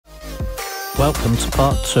Welcome to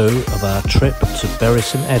part 2 of our trip to Bury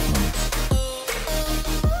St Edmunds.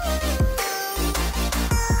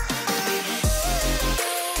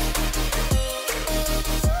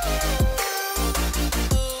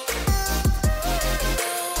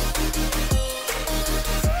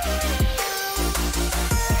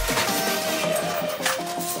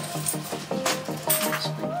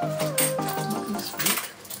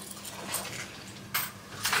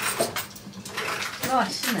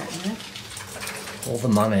 Nice, isn't it? Yeah? All the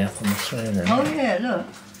money up on the ceiling. Oh yeah, look.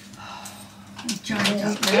 There's Jade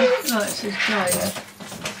up there. Look, it says Jade.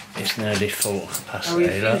 It's nearly full capacity.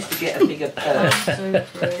 I refuse to get a bigger purse. 1, 2,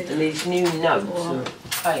 3. And these new notes are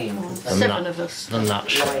paying for them. 7 of us. The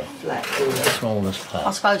nutshell. Lie flat. The smallest I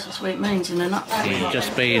part. suppose that's what it means in a nutshell. You've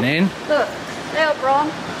just been in. Look, there, Bron.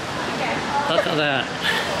 Look at that.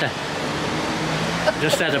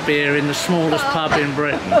 Just had a beer in the smallest pub in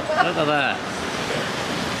Britain. Look at that.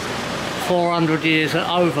 400 years,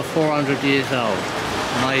 over 400 years old.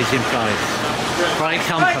 Amazing place. Great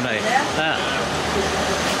company.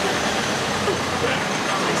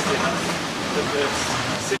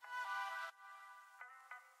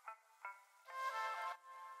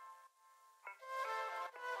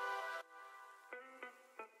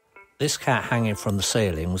 This cat hanging from the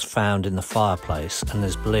ceiling was found in the fireplace and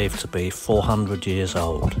is believed to be 400 years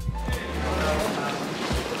old.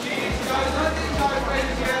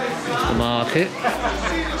 The market.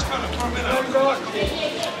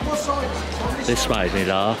 This made me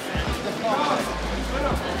laugh.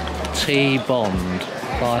 T-Bond,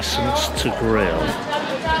 licence to grill.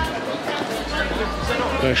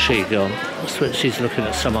 Where's she gone? Looks like she's looking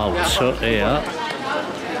at some old soot here.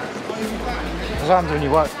 What's happened when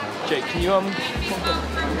you work? Jake, can you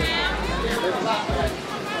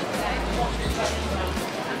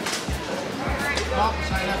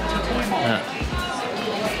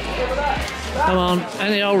Come on,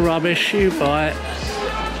 any old rubbish, you buy it.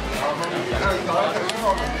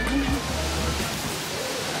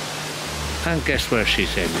 And guess where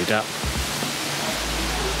she's ended up?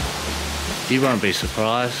 You won't be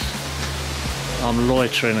surprised. I'm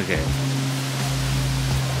loitering again.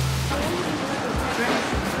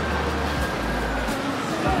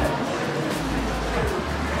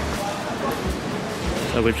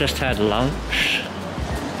 So we've just had lunch.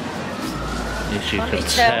 As you can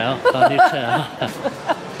tell, can't you tell?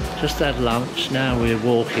 Just had lunch, now we're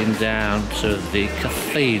walking down to the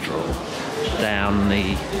cathedral, down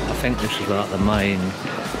the, I think this is like the main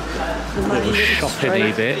little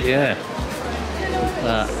shopping-y bit, yeah.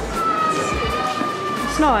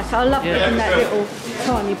 It's nice, I loved it in that little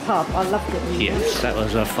tiny pub, I loved it. Yes, that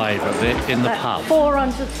was our favourite bit, in the pub.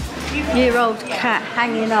 400-year-old cat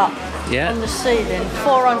hanging up on the ceiling,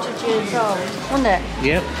 400 years old, wasn't it?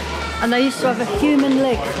 Yep. And they used to have a human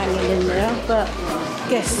leg hanging in there, but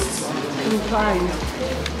guests complained,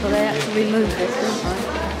 so they had to remove it, didn't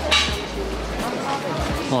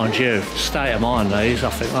they? Mind you, state of mind these, I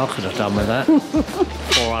think I could have done with that.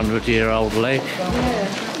 400-year-old leg. Yeah.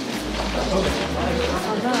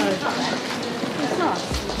 I know. It's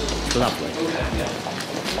nice. Lovely.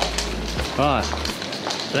 Right,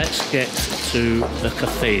 let's get to the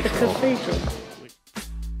cathedral. The cathedral.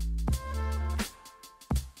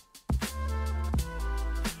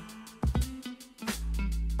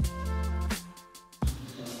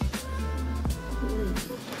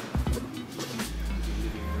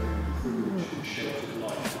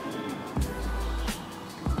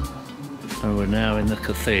 And we're now in the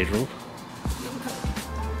cathedral.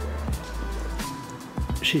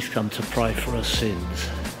 She's come to pray for her sins.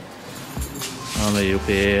 I know you'll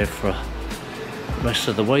be here for the rest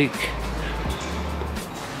of the week.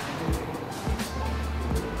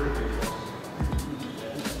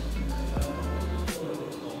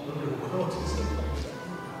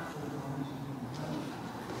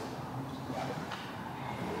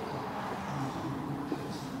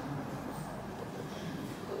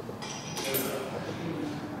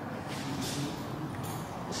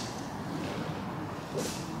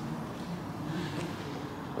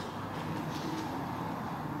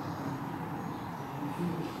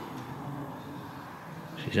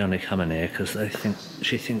 She's only coming here because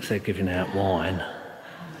she thinks they're giving out wine.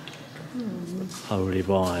 Holy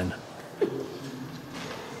wine.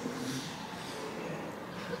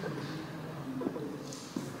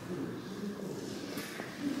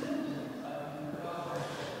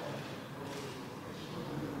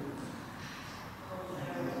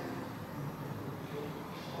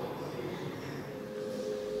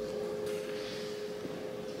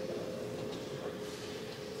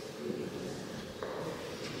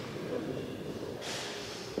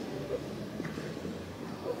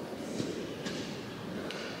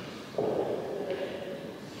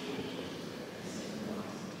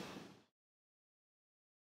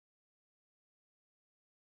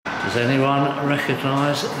 Does anyone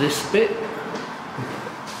recognise this bit?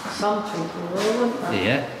 Some people will, wouldn't they?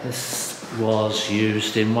 Yeah, this was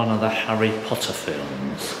used in one of the Harry Potter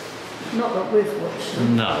films. Not that we've watched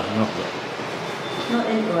them. No, not that. Not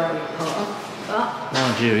into Harry Potter, but...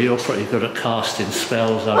 Mind you, you're pretty good at casting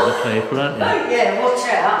spells over people, aren't you? Oh yeah, watch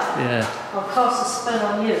out. Yeah. I'll cast a spell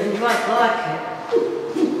on you and you won't like it.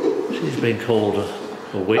 She's been called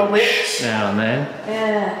a witch now and then.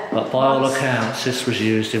 Yeah. But by all accounts, this was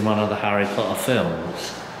used in one of the Harry Potter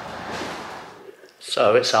films.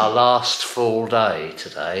 So it's our last full day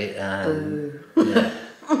today, and yeah.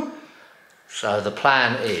 So the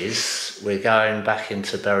plan is we're going back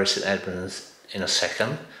into Bury St Edmunds in a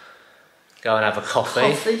second. Go and have a coffee.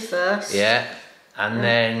 Coffee first. Yeah, and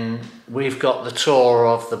then we've got the tour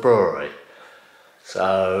of the brewery.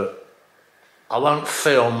 So I won't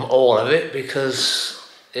film all of it because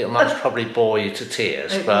it must probably bore you to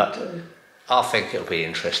tears, but I think it'll be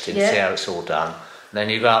interesting to see how it's all done. And then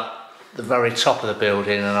you've got the very top of the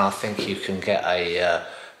building, and I think you can get a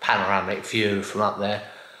panoramic view from up there.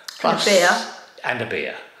 Plus, and a beer. And a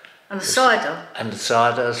beer. And a cider. And a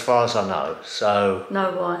cider, as far as I know. So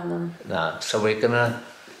no wine then. No, so we're gonna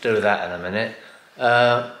do that in a minute.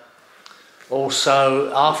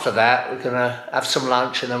 Also, after that, we're gonna have some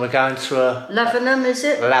lunch, and then we're going to a Lavenham, is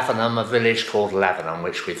it? Lavenham, a village called Lavenham,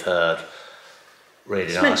 which we've heard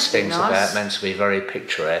really nice things about. Meant to be very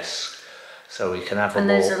picturesque. So we can have a walk. And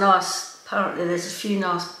there's a nice, apparently there's a few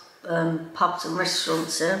nice pubs and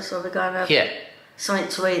restaurants there, so we're going to have something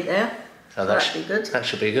to eat there. So that should be good. That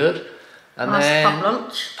should be good. And nice then pub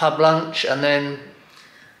lunch. Pub lunch, and then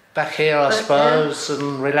back here, I suppose,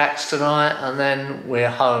 and relax tonight, and then we're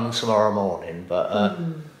home tomorrow morning. But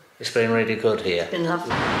it's been really good here. It's been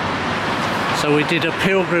lovely. So we did a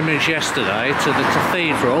pilgrimage yesterday to the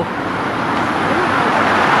cathedral.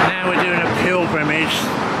 Now we're doing a pilgrimage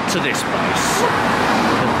to this place, the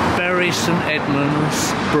Bury St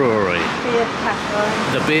Edmunds Brewery. Beer cafe.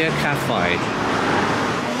 The beer cafe.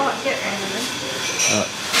 I might get one of them.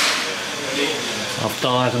 I've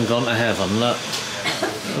died and gone to heaven. Look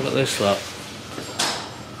at this. Look.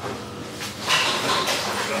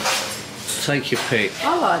 Take your pick.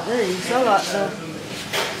 I like these. I like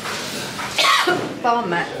the bar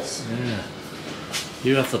mats. Yeah.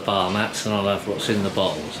 You have the bar mats, and I'll have what's in the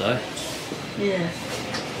bottles, eh? Yeah.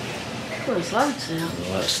 Well, there's loads here.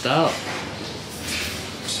 Well, let's start.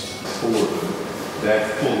 All of them, they're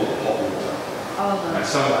full of hot water. Oh, and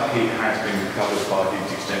some of that heat has been recovered by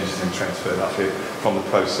heat exchangers and transferred up here from the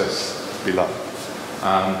process below.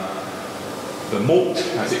 The malt,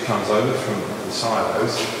 as it comes over from the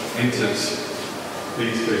silos, enters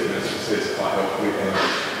these business, which is quite helpful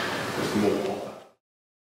with malt.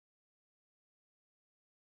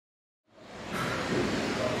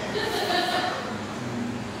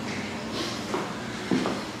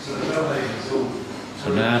 So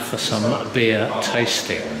now for some beer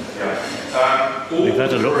tasting. We've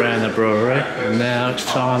had a look around the brewery, and now it's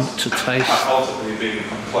time to taste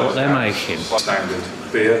what they're making. Standard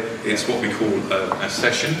beer is what we call a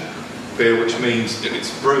session beer, which means that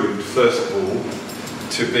it's brewed first of all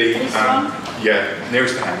to be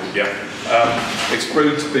nearest the hand. It's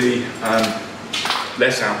brewed to be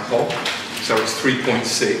less alcohol, so it's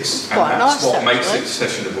 3.6, and that's what makes it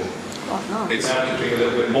sessionable. It's a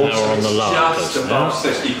little bit more. Now we're on the just above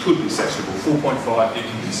session. It could be sessionable. 4.5, it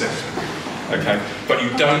can be sessionable. Okay, but you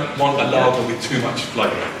don't want a lager with too much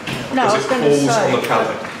flavour, because it falls on the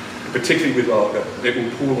palate. Particularly with lager, it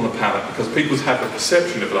will fall on the palate because people have a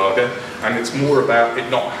perception of lager, and it's more about it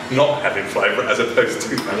not having flavour as opposed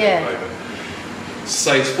to having flavour.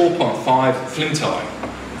 Say it's 4.5 Flinty.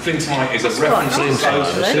 Flinty is a reference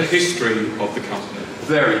to the history of the company.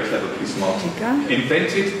 Very clever piece of marketing.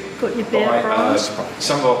 Invented by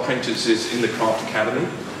some of our apprentices in the Craft Academy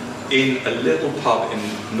in a little pub in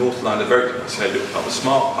North London, a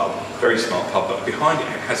smart pub, very smart pub, but behind it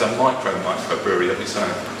has a micro brewery of its own.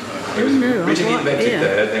 It was originally invented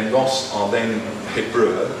there, then Ross, our then head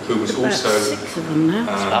brewer, who was also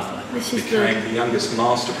became the youngest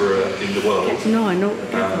master brewer in the world a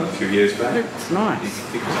few years back. It's nice.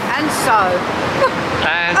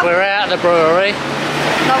 And we're out of the brewery.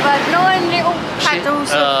 I've had 9 little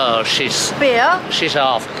paddles of beer. She's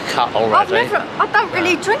half cut already. I don't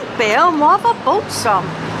really drink beer, why have I bought some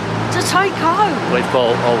to take home? We've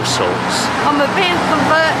bought all sorts. I'm a beer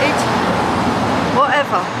converted,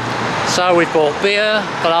 whatever. So we've bought beer,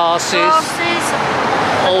 glasses,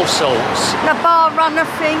 all sorts. The bar runner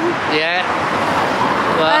thing. Yeah.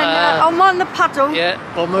 And I'm on the puddle. Yeah,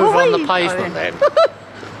 we'll move on the pavement then.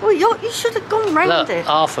 Well, you should have gone round it.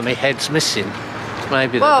 Half of me head's missing.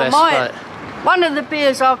 Maybe the best way. One of the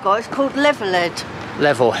beers I've got is called Levelhead.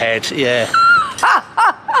 Level head, yeah.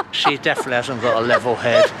 She definitely hasn't got a level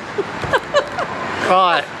head.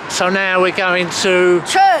 Right, so now we're going to...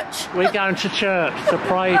 Church! We're going to church to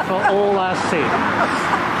pray for all our sins.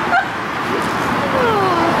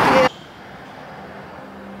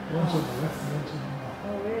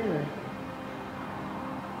 Oh, really?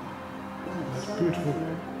 Beautiful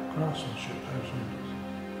craftsmanship,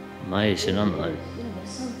 Amazing, aren't they? Yeah, they're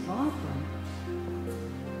so vibrant.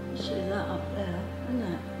 You see that up there, isn't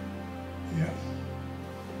it? Yeah.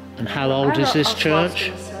 And how old is this church?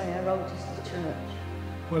 I was going to say, how old is the church?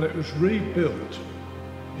 Well, it was rebuilt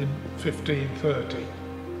in 1530,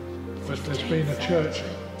 but there's been a church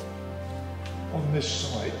on this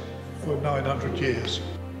site for 900 years.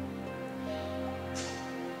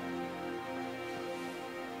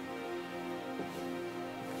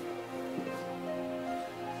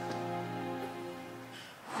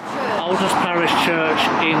 Oldest parish church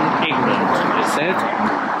in England, it said.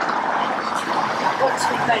 Once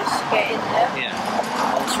we managed to get in there.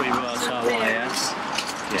 Yeah, once we worked our way out.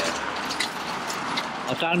 Yeah.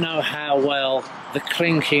 I don't know how well the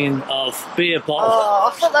clinking of beer bottles,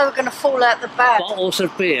 Oh, I thought they were going to fall out the back. bottles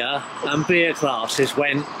of beer and beer glasses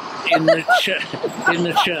went in the, in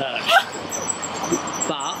the church.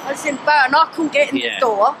 But I was in bad and I couldn't get in Yeah. the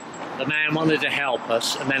door. the man wanted to help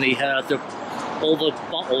us, and then he heard all the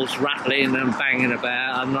bottles rattling and banging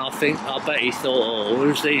about, and I bet he thought, oh,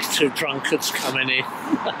 who's these two drunkards coming in?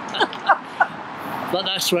 But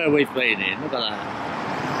that's where we've been in, look at that.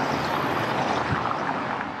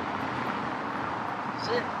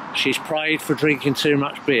 That's it. She's prayed for drinking too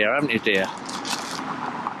much beer, haven't you, dear?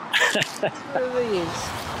 Who he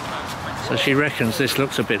is. So she reckons this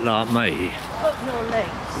looks a bit like me, Look your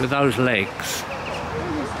legs. with those legs.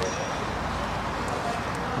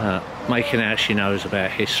 Making out she knows about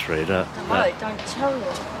history. No, don't tell you.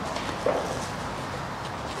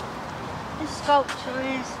 This sculpture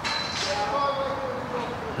is...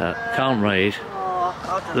 Can't read. Oh,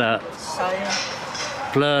 I don't know what it's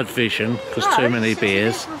saying. Blurred vision, because No, too many it's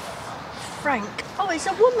beers. Frank. Oh, it's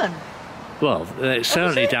a woman. Well, it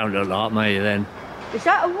certainly don't look like me then. Is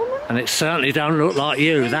that a woman? And it certainly don't look like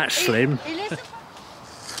you, that slim. Elizabeth?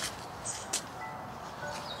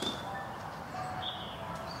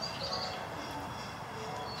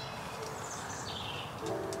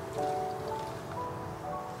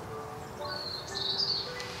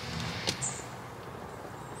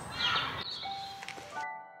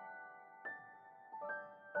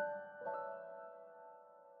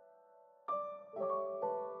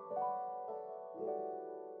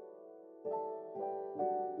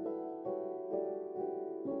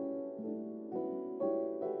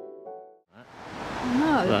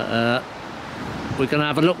 No. But we're going to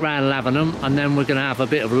have a look round Lavenham, and then we're going to have a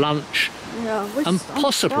bit of lunch, Yeah, and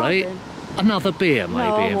possibly another beer maybe I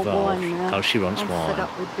want involved. wine now. Oh, she wants I'm fed wine.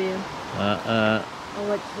 up with beer. I'll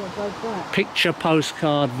wait till I go back. Picture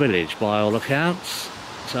postcard village by all accounts.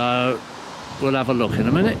 So we'll have a look in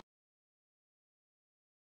a minute.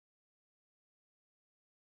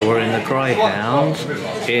 We're in the Greyhound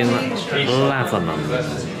in Lavenham,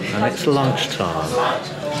 and it's lunchtime,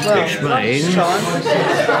 which means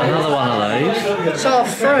another one of these, It's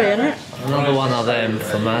half free, isn't it? another one of them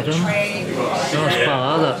for madam. Nice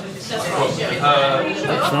bar, look.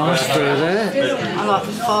 Looks nice through there. I like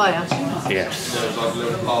the fire. Yes.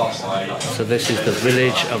 So this is the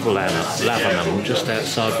village of Lavenham, just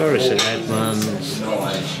outside Bury St Edmunds,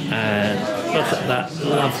 and look at that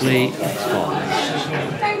lovely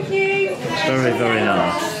fire. Thank you. Very, very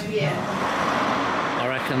nice. I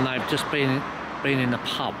reckon they've just been in the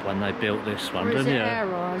pub when they built this one, Or is didn't it you? air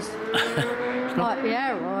rise? Might be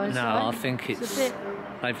air rise. No, though. I think It's it's a bit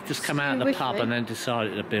they've just come out of the skewy pub with and then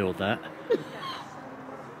decided to build that.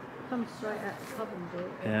 Come straight out the pub and do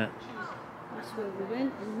it. Yeah, That's where we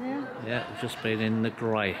went in there. yeah, we've just been in the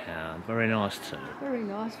Greyhound. Very nice too. Very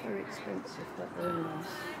nice, very expensive, but very nice.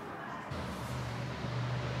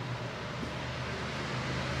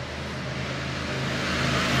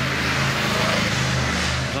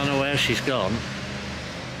 I don't know where she's gone.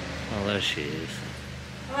 Oh, there she is.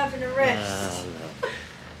 I'm having a rest.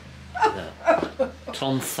 Look.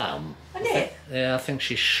 Tom Thumb. Isn't it? Yeah, I think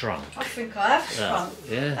she's shrunk. I think I have shrunk.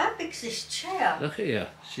 Yeah. How big's this chair? Look at you.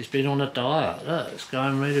 She's been on a diet. Look, it's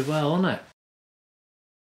going really well, isn't it?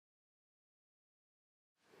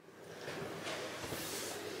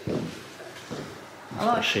 I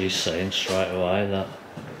like, She's seen straight away that.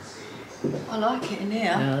 I like it in here.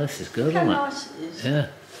 Yeah, this is good, Look how isn't it? nice it is. Yeah.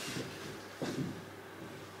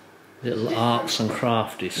 Little arts and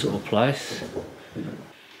crafty sort of place.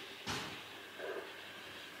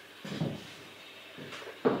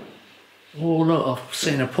 Oh look, I've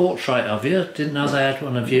seen a portrait of you. Didn't know they had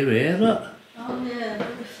one of you here, look. Oh yeah,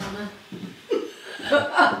 very funny.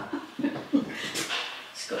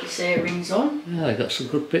 It's got its earrings on. Yeah, they got some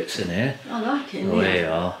good bits in here. I like it. Oh, here you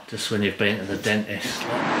are, just when you've been to the dentist.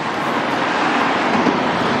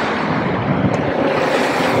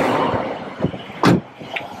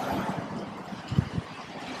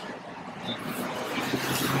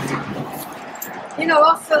 You know,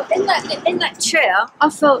 I felt in that chair. I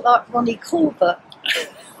felt like Ronnie Corbett.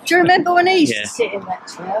 Do you remember when he used to sit in that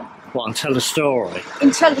chair? What, and tell a story?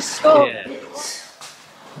 And tell the story. Yeah.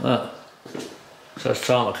 Look, so it's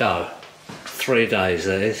time to go. 3 days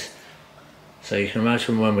these. So you can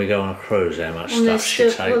imagine when we go on a cruise how much stuff she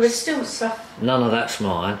takes. Well, there's still stuff. None of that's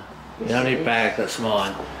mine. The only bag that's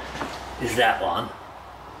mine is that one.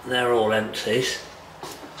 They're all empties.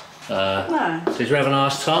 No. Did you have a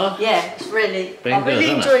nice time? Yeah, it's really. I really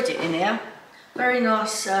enjoyed it in here. Very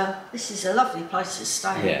nice. This is a lovely place to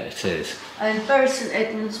stay. Yeah, it is. And Bury St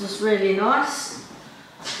Edmunds was really nice.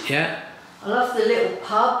 Yeah. I love the little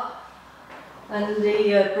pub and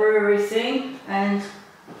the brewery thing. And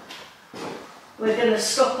we're going to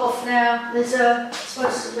stop off now. There's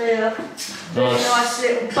supposed to be a really nice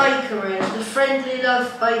little bakery, the Friendly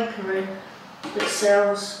Love Bakery, that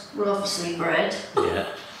sells, well, obviously bread. Yeah.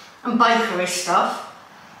 And bakery stuff.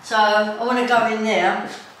 So I want to go in there,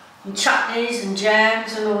 and chutneys and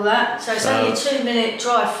jams and all that. So it's only a 2-minute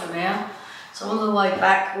drive from here. So on the way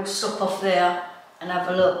back we'll stop off there and have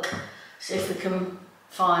a look, see if we can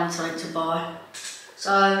find something to buy.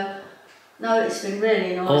 So no, it's been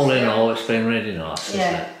really nice. All in all, it's been really nice,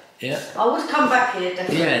 yeah. isn't it? Yeah. I would come back here,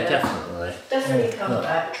 definitely. Yeah, definitely. Definitely come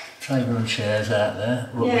back. Table and chairs out there,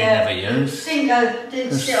 what we never use.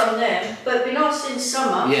 Didn't sit on them, but it'd be nice in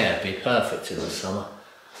summer. Yeah, it'd be perfect in the summer.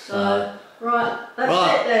 So, right,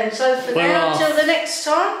 that's it then. So for now, until the next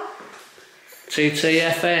time.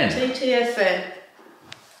 TTFN. TTFN.